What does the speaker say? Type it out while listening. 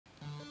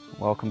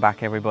Welcome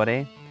back,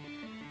 everybody.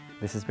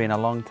 This has been a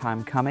long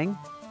time coming,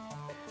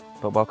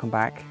 but welcome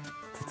back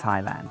to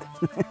Thailand.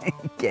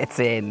 Get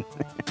in.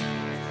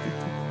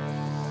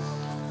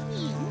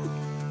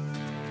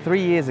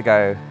 3 years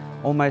ago,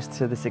 almost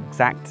to this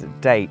exact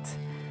date,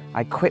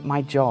 I quit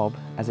my job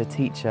as a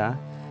teacher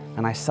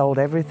and I sold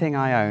everything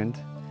I owned,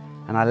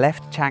 and I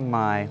left Chiang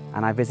Mai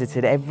and I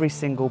visited every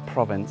single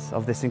province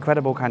of this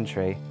incredible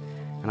country,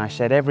 and I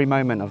shared every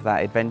moment of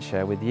that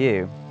adventure with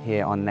you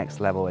here on Next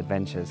Level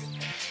Adventures.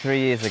 3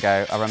 years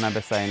ago, I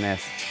remember saying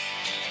this: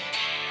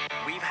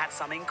 we've had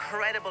some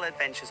incredible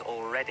adventures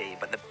already,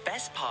 but the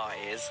best part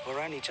is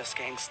we're only just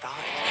getting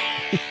started.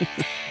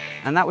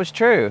 And that was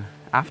true.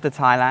 After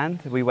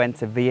Thailand, we went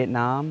to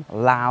Vietnam,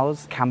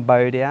 Laos,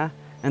 Cambodia,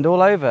 and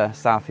all over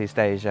Southeast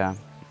Asia.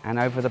 And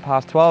over the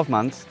past 12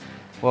 months,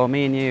 well,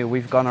 me and you,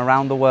 we've gone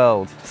around the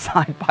world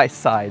side by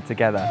side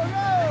together.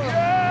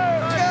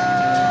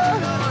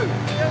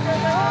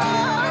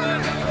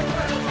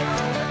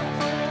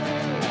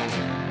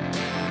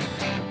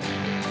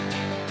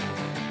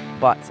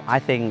 But I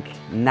think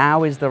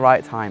now is the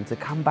right time to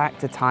come back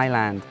to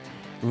Thailand,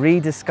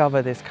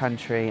 rediscover this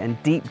country and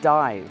deep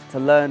dive to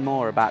learn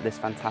more about this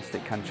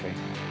fantastic country.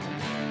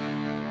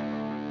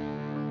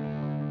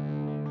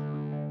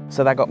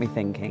 So that got me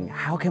thinking,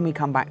 how can we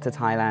come back to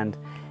Thailand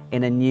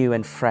in a new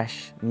and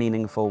fresh,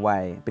 meaningful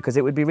way? Because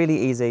it would be really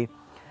easy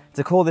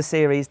to call the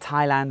series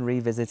Thailand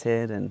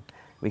Revisited, and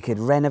we could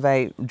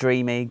renovate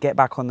dreamy, get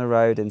back on the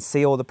road and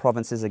see all the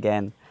provinces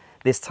again,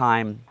 this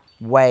time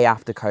way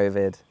after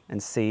COVID,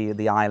 and see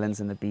the islands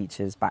and the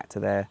beaches back to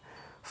their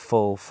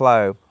full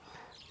flow.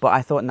 But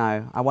I thought,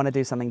 no, I want to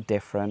do something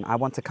different. I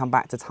want to come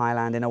back to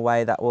Thailand in a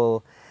way that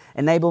will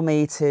enable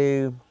me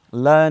to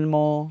learn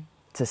more,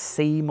 to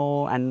see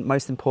more, and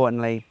most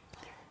importantly,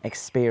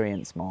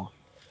 experience more.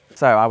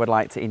 So I would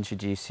like to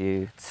introduce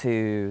you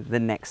to the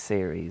next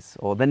series,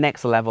 or the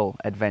next level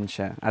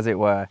adventure, as it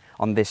were,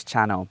 on this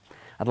channel.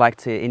 I'd like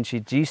to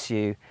introduce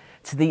you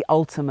to the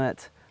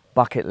ultimate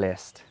bucket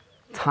list,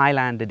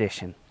 Thailand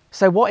edition.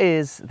 So what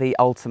is the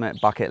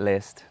ultimate bucket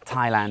list,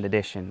 Thailand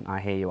edition, I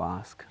hear you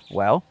ask?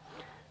 Well,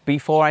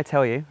 before I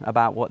tell you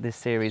about what this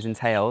series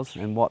entails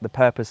and what the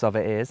purpose of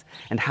it is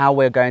and how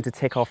we're going to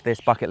tick off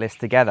this bucket list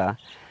together,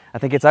 I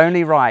think it's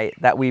only right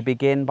that we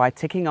begin by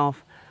ticking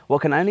off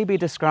what can only be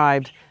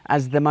described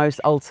as the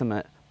most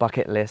ultimate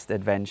bucket list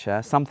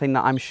adventure, something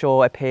that I'm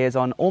sure appears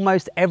on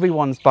almost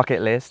everyone's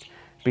bucket list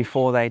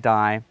before they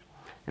die,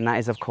 and that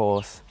is, of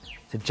course,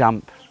 to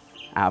jump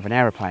out of an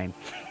aeroplane.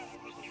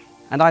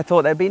 And I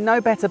thought there'd be no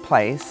better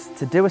place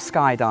to do a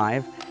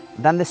skydive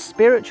than the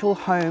spiritual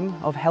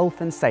home of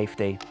health and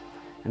safety,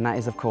 and that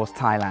is, of course,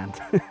 Thailand.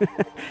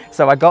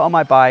 So I got on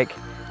my bike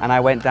and I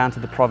went down to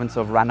the province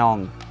of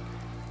Ranong,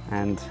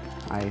 and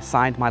I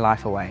signed my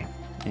life away.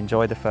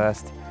 Enjoy the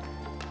first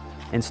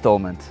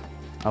installment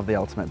of the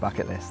ultimate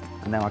bucket list,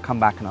 and then I'll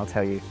come back and I'll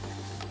tell you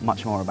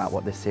much more about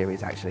what this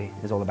series actually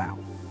is all about.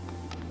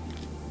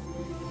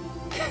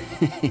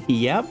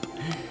 Yep,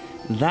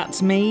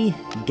 that's me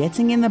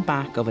getting in the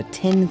back of a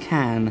tin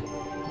can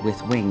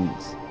with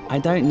wings. I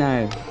don't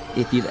know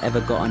if you've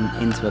ever gotten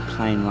into a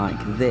plane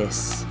like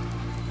this,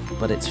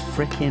 but it's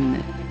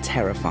freaking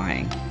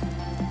terrifying.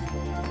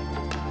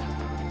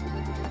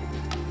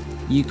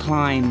 You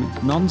climb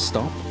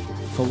non-stop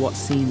for what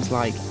seems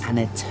like an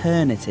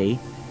eternity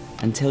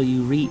until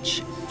you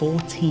reach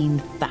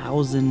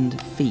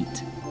 14,000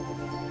 feet.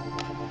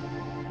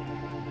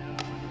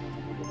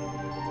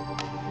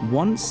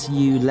 Once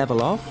you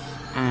level off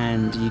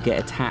and you get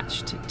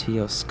attached to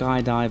your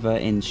skydiver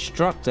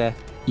instructor,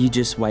 you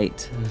just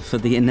wait for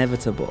the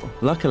inevitable.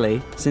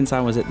 Luckily, since I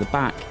was at the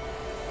back,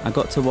 I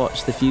got to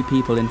watch the few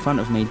people in front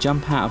of me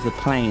jump out of the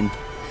plane,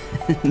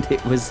 and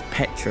it was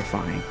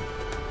petrifying.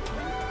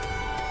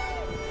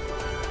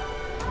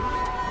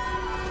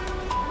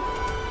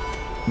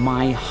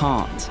 My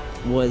heart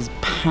was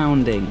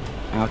pounding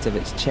out of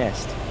its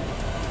chest,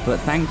 but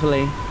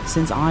thankfully,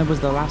 since I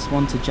was the last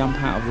one to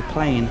jump out of the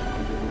plane,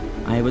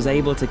 I was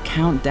able to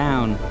count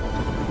down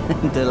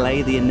and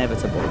delay the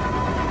inevitable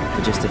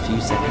for just a few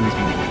seconds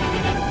more.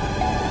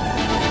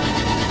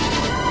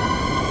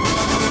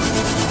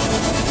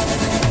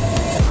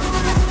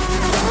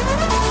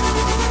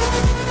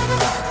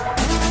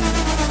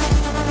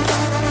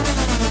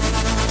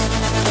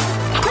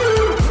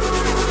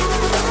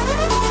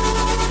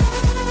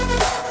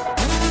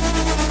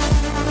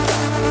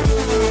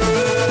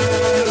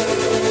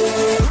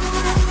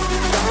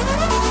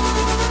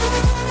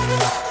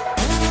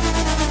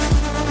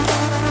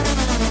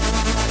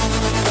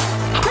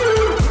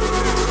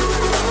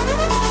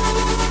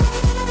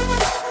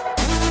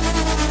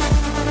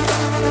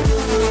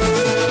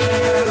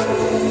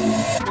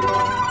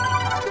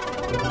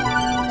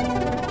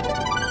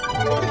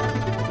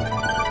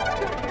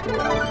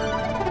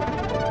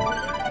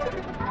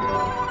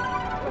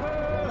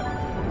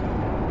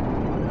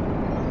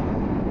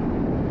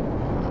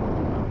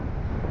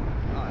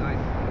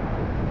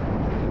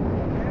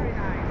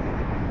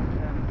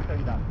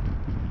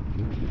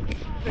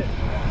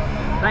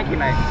 Thank you,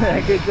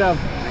 mate. Good job.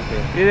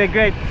 Thank you. You did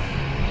great.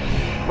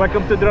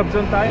 Welcome to Drop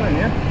Zone Thailand,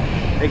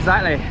 yeah?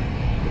 Exactly.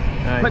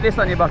 Nice. Put this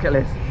on your bucket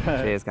list.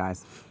 Cheers,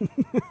 guys.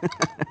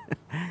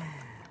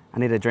 I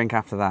need a drink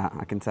after that,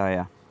 I can tell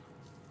you.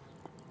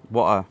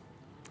 What a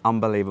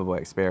unbelievable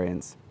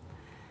experience.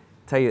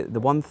 Tell you,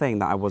 the one thing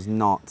that I was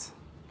not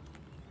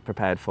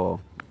prepared for,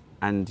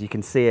 and you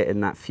can see it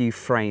in that few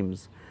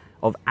frames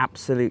of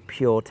absolute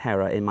pure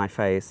terror in my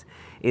face,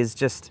 is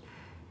just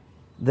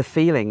the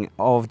feeling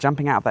of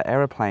jumping out of that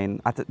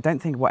aeroplane. I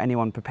don't think what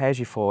anyone prepares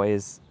you for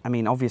is, I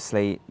mean,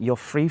 obviously you're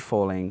free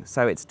falling,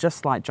 so it's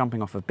just like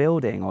jumping off a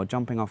building or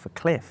jumping off a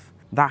cliff.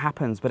 That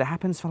happens, but it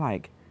happens for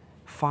like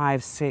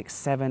 5, 6,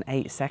 7,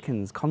 8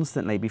 seconds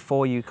constantly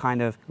before you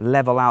kind of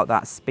level out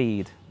that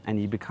speed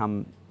and you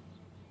become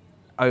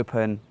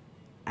open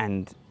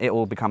and it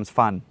all becomes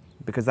fun.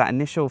 Because that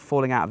initial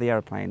falling out of the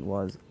aeroplane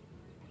was,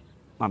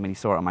 I mean, you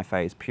saw it on my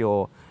face,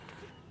 pure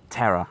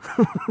terror.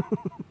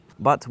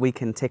 But we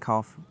can tick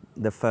off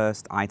the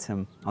first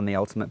item on the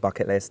ultimate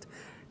bucket list,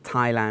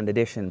 Thailand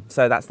edition.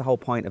 So that's the whole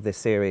point of this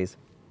series,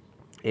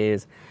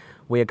 is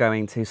we are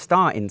going to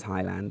start in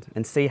Thailand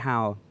and see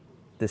how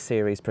the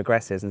series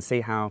progresses and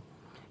see how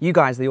you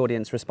guys, the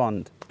audience,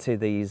 respond to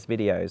these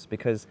videos.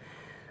 Because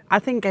I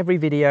think every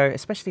video,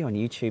 especially on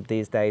YouTube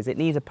these days, it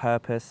needs a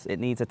purpose, it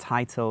needs a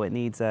title, it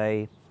needs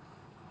a,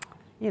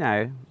 you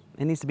know,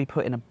 it needs to be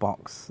put in a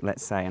box,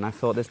 let's say. And I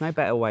thought there's no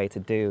better way to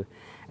do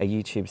a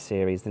YouTube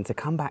series than to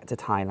come back to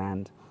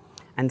Thailand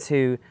and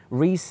to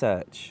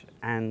research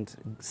and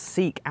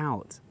seek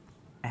out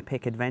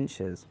epic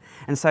adventures.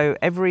 And so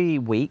every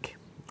week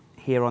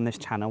here on this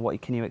channel, what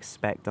can you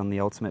expect on the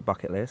ultimate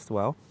bucket list?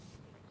 Well,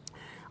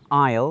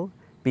 I'll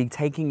be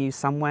taking you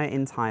somewhere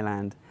in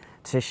Thailand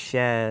to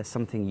share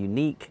something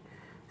unique,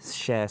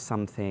 share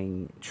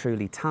something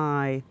truly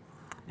Thai,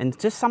 and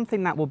just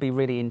something that will be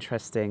really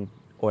interesting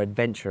or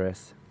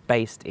adventurous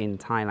based in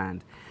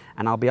Thailand.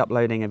 And I'll be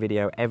uploading a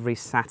video every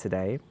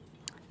Saturday,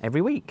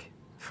 every week,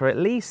 for at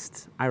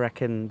least, I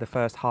reckon, the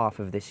first half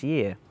of this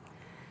year.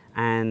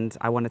 And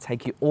I want to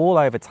take you all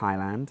over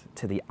Thailand,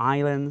 to the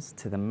islands,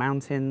 to the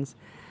mountains,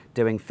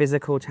 doing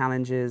physical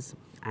challenges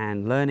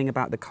and learning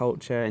about the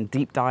culture and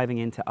deep diving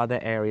into other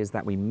areas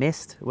that we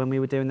missed when we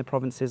were doing the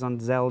provinces on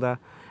Zelda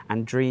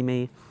and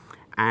Dreamy,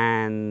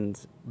 and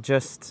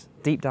just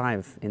deep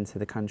dive into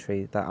the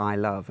country that I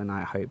love and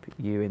I hope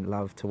you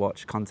love to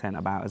watch content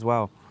about as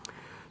well.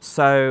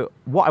 So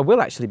what I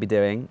will actually be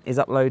doing is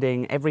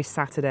uploading every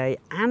Saturday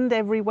and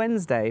every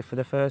Wednesday for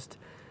the first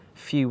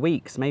few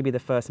weeks, maybe the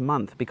first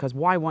month, because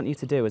what I want you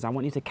to do is I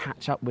want you to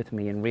catch up with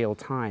me in real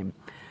time,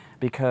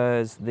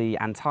 because the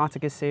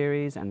Antarctica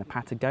series and the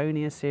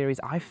Patagonia series,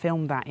 I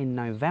filmed that in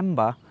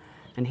November,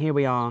 and here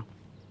we are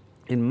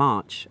in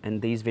March,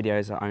 and these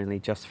videos are only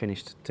just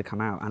finished to come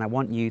out, and I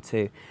want you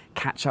to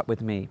catch up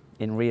with me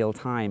in real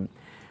time.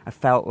 I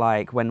felt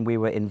like when we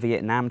were in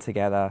Vietnam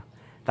together,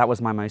 that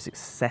was my most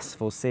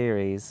successful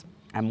series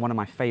and one of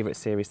my favorite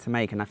series to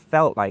make, and I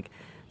felt like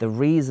the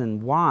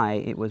reason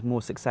why it was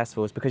more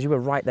successful is because you were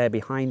right there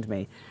behind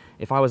me.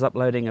 If I was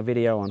uploading a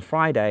video on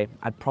Friday,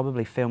 I'd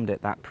probably filmed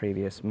it that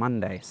previous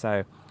Monday.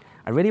 So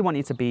I really want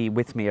you to be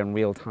with me in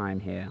real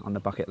time here on the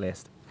bucket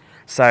list.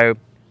 So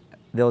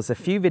there's a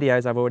few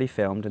videos I've already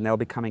filmed and they'll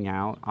be coming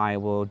out. I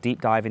will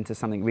deep dive into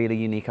something really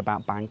unique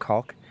about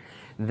Bangkok.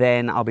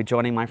 Then I'll be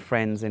joining my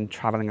friends in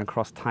traveling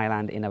across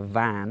Thailand in a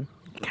van.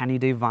 Can you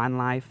do van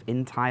life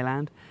in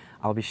Thailand?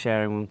 I'll be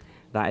sharing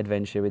that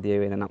adventure with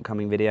you in an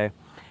upcoming video.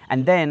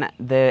 And then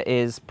there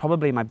is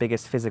probably my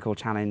biggest physical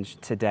challenge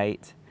to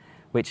date,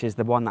 which is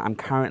the one that I'm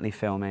currently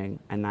filming,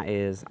 and that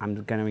is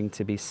I'm going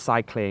to be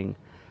cycling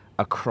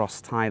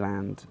across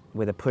Thailand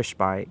with a push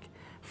bike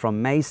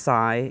from Mae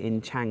Sai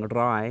in Chiang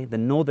Rai, the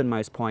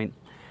northernmost point,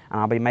 and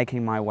I'll be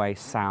making my way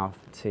south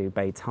to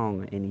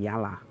Baitong in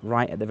Yala,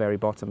 right at the very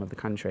bottom of the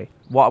country.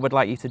 What I would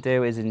like you to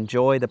do is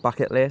enjoy the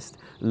bucket list,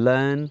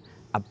 learn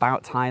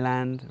about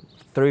Thailand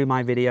through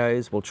my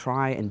videos. We'll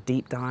try and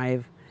deep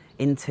dive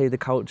into the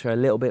culture a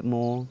little bit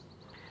more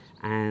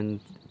and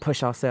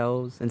push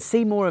ourselves and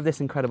see more of this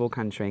incredible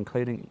country,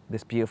 including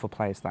this beautiful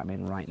place that I'm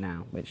in right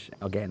now, which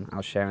again,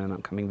 I'll share in an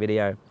upcoming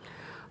video.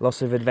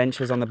 Lots of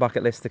adventures on the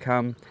bucket list to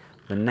come.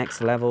 The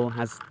next level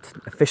has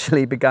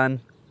officially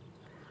begun.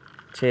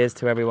 Cheers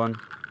to everyone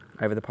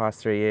over the past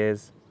 3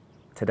 years.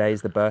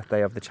 Today's the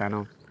birthday of the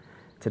channel.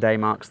 Today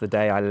marks the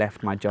day I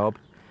left my job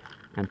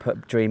and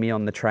put Dreamy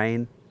on the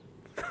train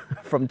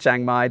from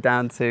Chiang Mai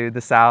down to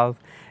the south.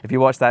 If you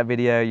watch that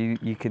video,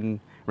 you can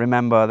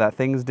remember that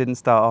things didn't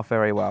start off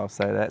very well,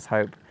 so let's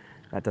hope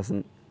that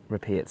doesn't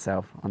repeat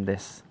itself on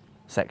this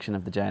section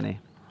of the journey,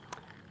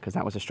 because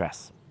that was a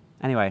stress.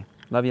 Anyway,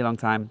 love you a long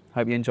time.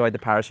 Hope you enjoyed the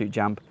parachute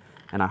jump,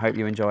 and I hope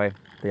you enjoy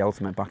the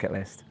ultimate bucket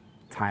list,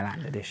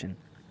 Thailand edition.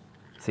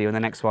 See you in the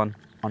next one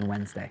on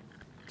Wednesday.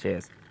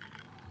 Cheers.